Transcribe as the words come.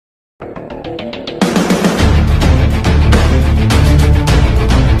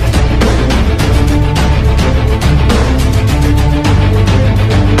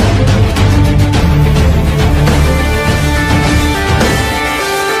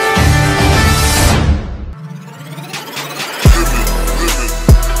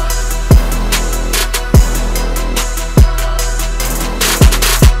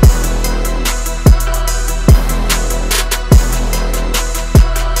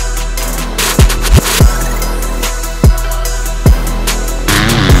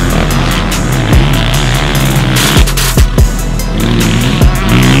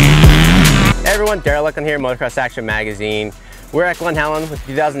everyone, Derek on here, Motocross Action Magazine. We're at Glen Helen with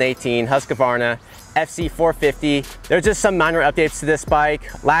 2018 Husqvarna FC450. There's just some minor updates to this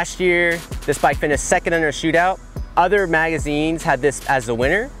bike. Last year, this bike finished second in our shootout. Other magazines had this as the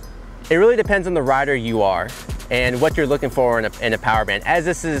winner. It really depends on the rider you are and what you're looking for in a power band. As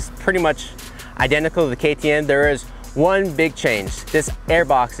this is pretty much identical to the KTM, there is one big change. This air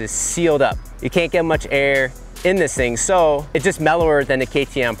box is sealed up. You can't get much air in this thing, so it's just mellower than the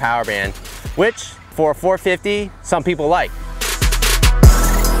KTM power band, which for a 450, some people like.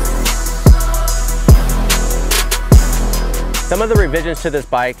 Some of the revisions to this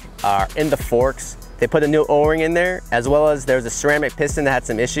bike are in the forks. They put a new O-ring in there, as well as there's a ceramic piston that had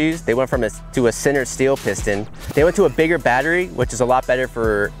some issues. They went to a center steel piston. They went to a bigger battery, which is a lot better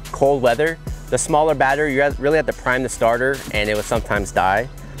for cold weather. The smaller battery, you really have to prime the starter and it would sometimes die.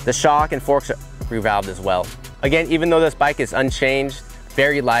 The shock and forks are revalved as well. Again, even though this bike is unchanged,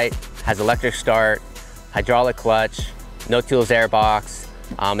 very light, has electric start, hydraulic clutch, no tools air box,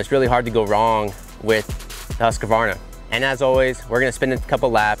 it's really hard to go wrong with the Husqvarna. And as always, we're gonna spin a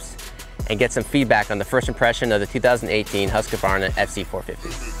couple laps and get some feedback on the first impression of the 2018 Husqvarna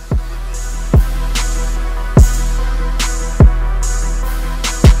FC450.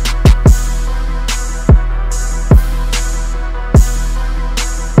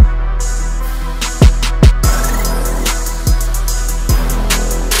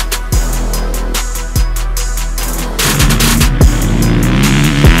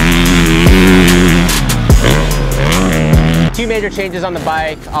 Two major changes on the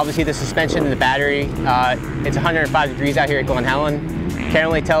bike. Obviously the suspension and the battery. It's 105 degrees out here at Glen Helen. Can't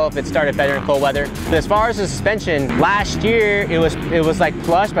really tell if it started better in cold weather. But as far as the suspension, last year it was like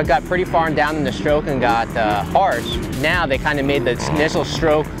plush, but got pretty far down in the stroke and got harsh. Now they kind of made the initial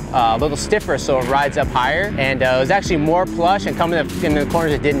stroke a little stiffer so it rides up higher. And it was actually more plush, and coming in the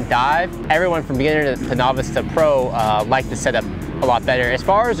corners it didn't dive. Everyone from beginner to novice to pro liked the setup a lot better. As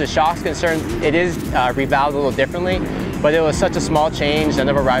far as the shock's concerned, it is revalved a little differently, but it was such a small change that none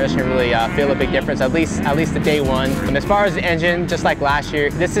of our riders can really feel a big difference, at least the day one. And as far as the engine, just like last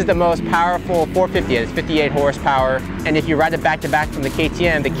year, this is the most powerful 450. It's 58 horsepower, and if you ride it back to back from the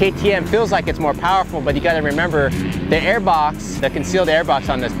KTM feels like it's more powerful, but you got to remember the airbox, the concealed airbox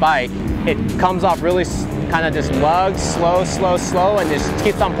on this bike, it comes off really kind of just lugs, slow, and just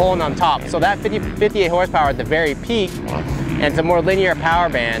keeps on pulling on top. So that 58 horsepower at the very peak, and it's a more linear power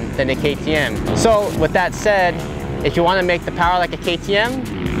band than the KTM. So with that said, if you want to make the power like a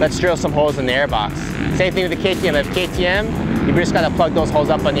KTM, let's drill some holes in the airbox. Same thing with the KTM. If KTM, you just got to plug those holes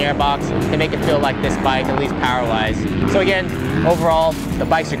up on the airbox to make it feel like this bike, at least power-wise. So again, overall, the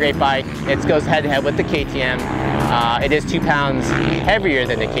bike's a great bike. It goes head-to-head with the KTM. It is 2 pounds heavier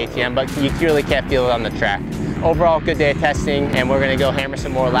than the KTM, but you really can't feel it on the track. Overall, good day of testing, and we're going to go hammer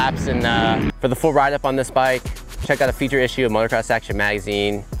some more laps. And for the full ride-up on this bike, check out a feature issue of Motocross Action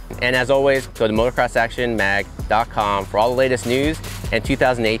Magazine. And as always, go to motocrossactionmag.com for all the latest news and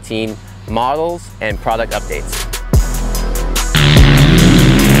 2018 models and product updates.